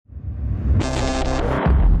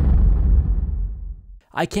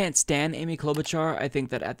I can't stand Amy Klobuchar. I think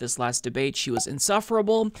that at this last debate, she was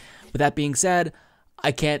insufferable. With that being said,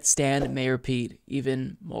 I can't stand Mayor Pete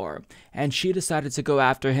even more. And she decided to go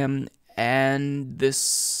after him. And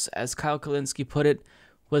this, as Kyle Kulinski put it,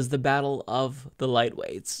 was the battle of the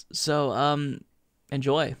lightweights. So,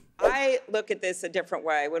 enjoy. I look at this a different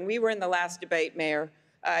way. When we were in the last debate, Mayor,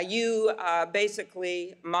 you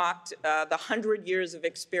basically mocked the 100 years of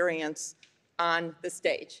experience on the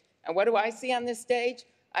stage. And what do I see on this stage?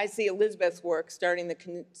 I see Elizabeth's work starting the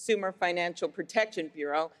Consumer Financial Protection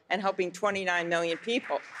Bureau and helping 29 million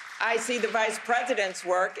people. I see the Vice President's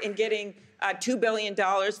work in getting $2 billion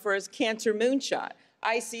for his cancer moonshot.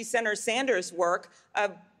 I see Senator Sanders' work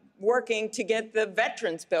working to get the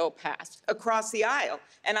veterans bill passed across the aisle.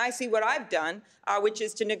 And I see what I've done, which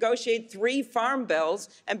is to negotiate 3 farm bills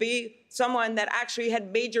and be someone that actually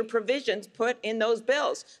had major provisions put in those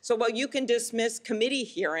bills. So while you can dismiss committee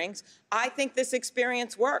hearings, I think this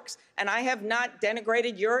experience works. And I have not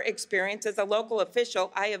denigrated your experience as a local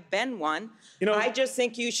official. I have been one. You know, I just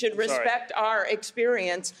think you should respect our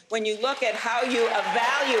experience when you look at how you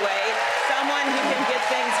evaluate someone who can get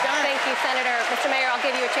things done. Thank you, Senator. Mr. Mayor, I'll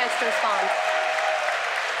give you a chance to respond.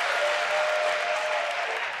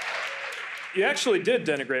 You actually did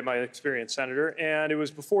denigrate my experience, Senator, and it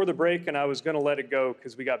was before the break, and I was going to let it go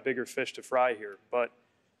because we got bigger fish to fry here. But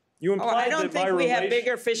you implied that I don't think we have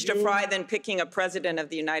bigger fish to fry than picking a president of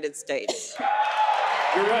the United States.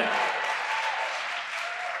 You're right.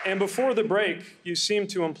 And before the break, you seemed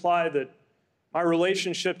to imply that my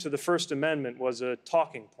relationship to the First Amendment was a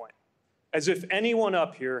talking point, as if anyone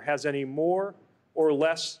up here has any more or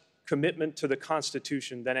less commitment to the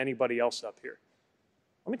Constitution than anybody else up here.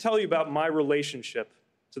 Let me tell you about my relationship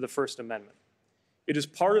to the First Amendment. It is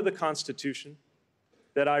part of the Constitution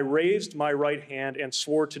that I raised my right hand and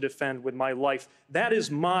swore to defend with my life. That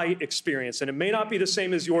is my experience, and it may not be the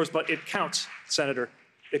same as yours, but it counts, Senator.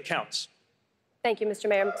 It counts. Thank you, Mr.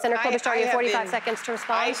 Mayor. Senator Klobuchar, you have 45 seconds to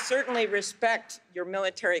respond. I certainly respect your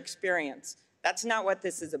military experience. That's not what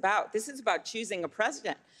this is about. This is about choosing a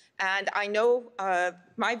president. And I know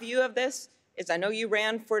my view of this is I know you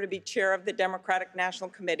ran to be chair of the Democratic National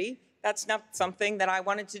Committee. That's not something that I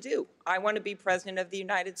wanted to do. I want to be president of the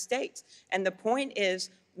United States. And the point is,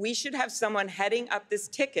 we should have someone heading up this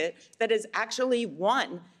ticket that has actually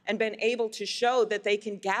won and been able to show that they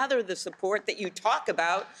can gather the support that you talk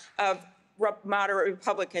about of moderate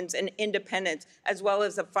Republicans and independents, as well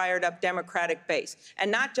as a fired-up Democratic base.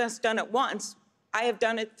 And not just done it once, I have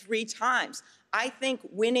done it 3 times. I think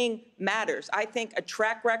winning matters. I think a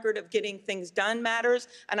track record of getting things done matters.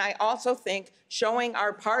 And I also think showing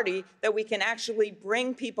our party that we can actually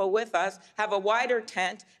bring people with us, have a wider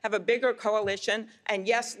tent, have a bigger coalition, and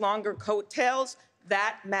yes, longer coattails,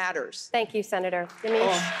 that matters. Thank you, Senator.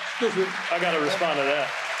 I got to respond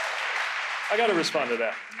to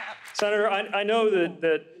that. Senator, I know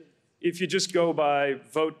that if you just go by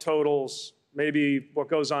vote totals, maybe what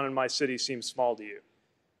goes on in my city seems small to you.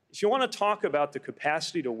 If you want to talk about the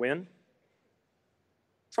capacity to win,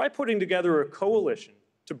 try putting together a coalition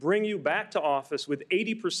to bring you back to office with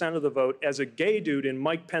 80% of the vote as a gay dude in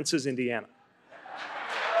Mike Pence's Indiana.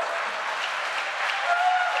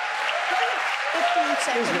 15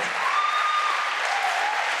 seconds.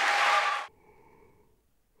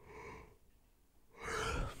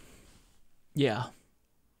 Yeah.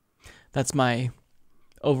 That's my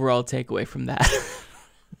overall takeaway from that.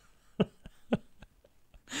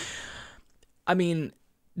 I mean,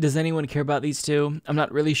 does anyone care about these two? I'm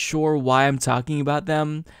not really sure why I'm talking about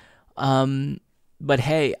them. But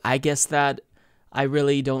hey, I guess that I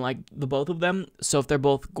really don't like the both of them. So if they're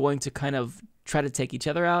both going to kind of try to take each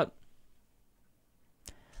other out,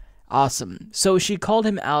 awesome. So she called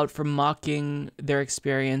him out for mocking their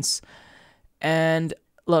experience. And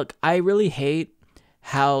look, I really hate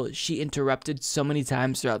how she interrupted so many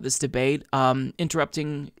times throughout this debate.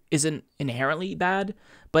 Interrupting isn't inherently bad,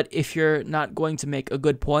 but if you're not going to make a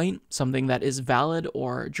good point, something that is valid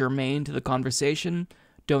or germane to the conversation,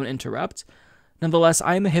 don't interrupt. Nonetheless,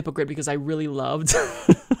 I'm a hypocrite because I really loved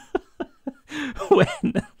when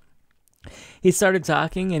he started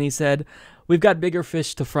talking and he said, "We've got bigger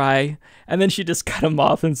fish to fry." And then she just cut him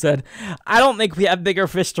off and said, "I don't think we have bigger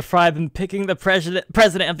fish to fry than picking the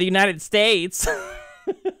president of the United States."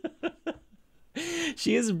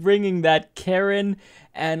 She is bringing that Karen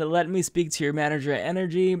and let me speak to your manager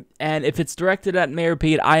energy. And if it's directed at Mayor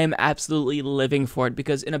Pete, I am absolutely living for it,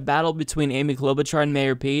 because in a battle between Amy Klobuchar and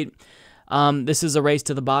Mayor Pete, this is a race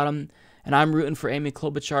to the bottom. And I'm rooting for Amy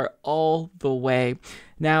Klobuchar all the way.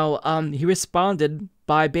 Now, he responded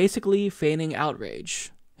by basically feigning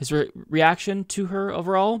outrage. His reaction to her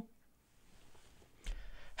overall?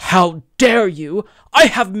 How dare you? I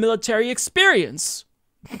have military experience.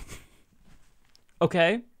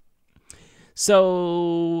 Okay?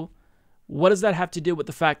 So, what does that have to do with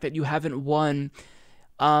the fact that you haven't won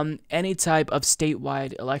any type of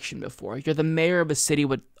statewide election before? You're the mayor of a city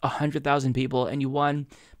with 100,000 people, and you won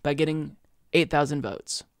by getting 8,000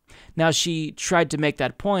 votes. Now, she tried to make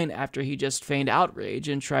that point after he just feigned outrage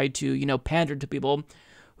and tried to, pander to people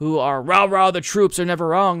who are, rah, rah, the troops are never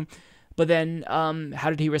wrong. But then, how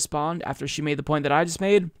did he respond after she made the point that I just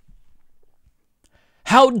made?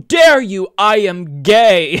 How dare you? I am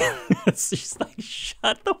gay. It's just like,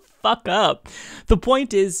 shut the fuck up. The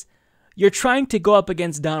point is, you're trying to go up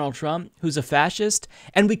against Donald Trump, who's a fascist,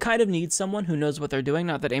 and we kind of need someone who knows what they're doing,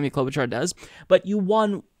 not that Amy Klobuchar does, but you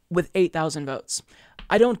won with 8,000 votes.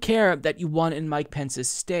 I don't care that you won in Mike Pence's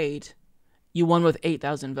state. You won with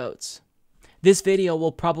 8,000 votes. This video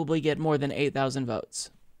will probably get more than 8,000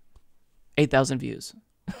 votes. 8,000 views.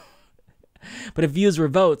 But if views were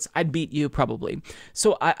votes, I'd beat you probably.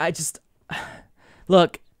 So I just...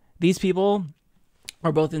 Look, these people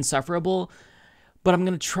are both insufferable, but I'm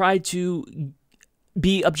going to try to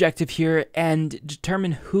be objective here and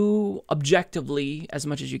determine who objectively, as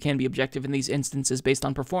much as you can be objective in these instances based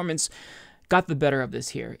on performance, got the better of this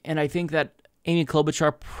here. And I think that Amy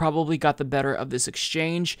Klobuchar probably got the better of this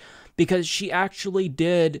exchange because she actually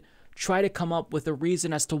did try to come up with a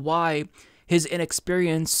reason as to why his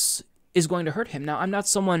inexperience is going to hurt him. Now, I'm not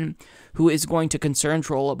someone who is going to concern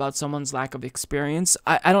troll about someone's lack of experience.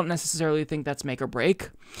 I don't necessarily think that's make or break.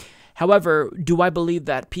 However, do I believe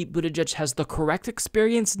that Pete Buttigieg has the correct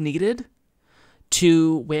experience needed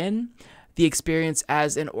to win? The experience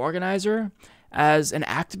as an organizer, as an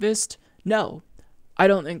activist? No, I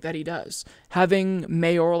don't think that he does. Having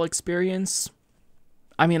mayoral experience,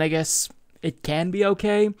 I mean, I guess it can be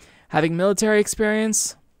okay. Having military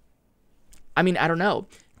experience, I mean, I don't know.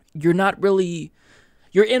 You're not really,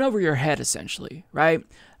 you're in over your head, essentially, right?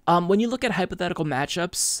 When you look at hypothetical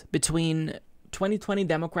matchups between 2020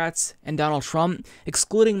 Democrats and Donald Trump,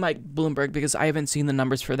 excluding Mike Bloomberg, because I haven't seen the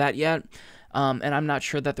numbers for that yet, and I'm not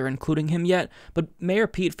sure that they're including him yet, but Mayor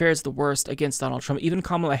Pete fares the worst against Donald Trump. Even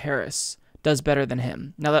Kamala Harris does better than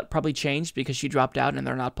him. Now, that probably changed because she dropped out and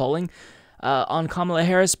they're not polling on Kamala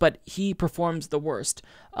Harris, but he performs the worst.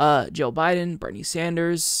 Joe Biden, Bernie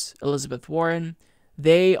Sanders, Elizabeth Warren,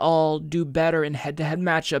 they all do better in head-to-head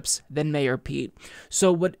matchups than Mayor Pete.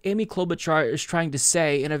 So what Amy Klobuchar is trying to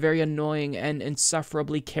say in a very annoying and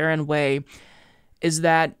insufferably Karen way is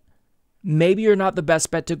that maybe you're not the best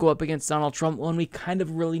bet to go up against Donald Trump when we kind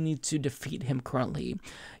of really need to defeat him currently.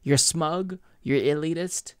 You're smug, you're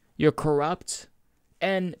elitist, you're corrupt,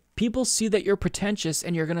 and people see that you're pretentious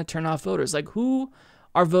and you're going to turn off voters. Like, who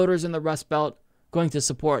are voters in the Rust Belt going to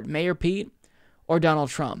support, Mayor Pete or Donald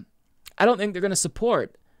Trump? I don't think they're going to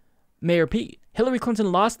support Mayor Pete. Hillary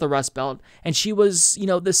Clinton lost the Rust Belt, and she was,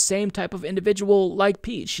 the same type of individual like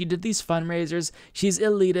Pete. She did these fundraisers. She's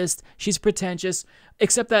elitist. She's pretentious,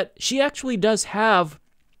 except that she actually does have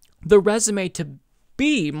the resume to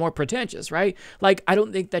be more pretentious, right? Like, I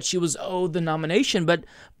don't think that she was owed the nomination, but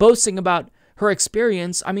boasting about her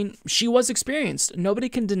experience, I mean, she was experienced. Nobody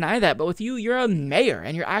can deny that. But with you, you're a mayor,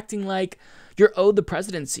 and you're acting like you're owed the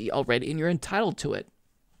presidency already, and you're entitled to it.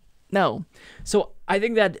 No. So I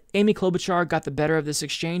think that Amy Klobuchar got the better of this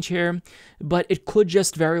exchange here, but it could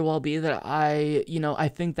just very well be that I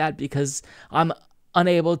think that because I'm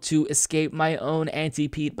unable to escape my own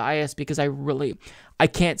anti-Pete bias because I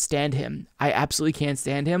can't stand him. I absolutely can't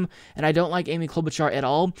stand him, and I don't like Amy Klobuchar at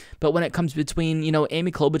all, but when it comes between,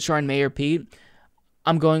 Amy Klobuchar and Mayor Pete,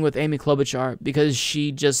 I'm going with Amy Klobuchar because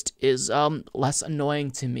she just is less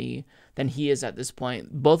annoying to me than he is at this point.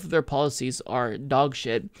 Both of their policies are dog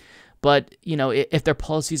shit, but, if their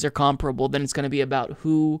policies are comparable, then it's going to be about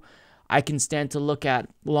who I can stand to look at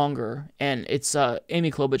longer, and it's Amy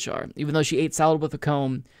Klobuchar. Even though she ate salad with a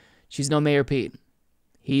comb, she's no Mayor Pete.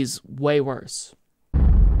 He's way worse.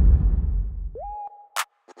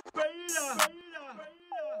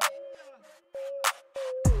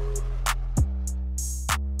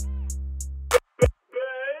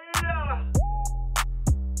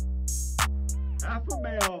 Alpha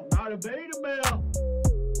male, not a beta male.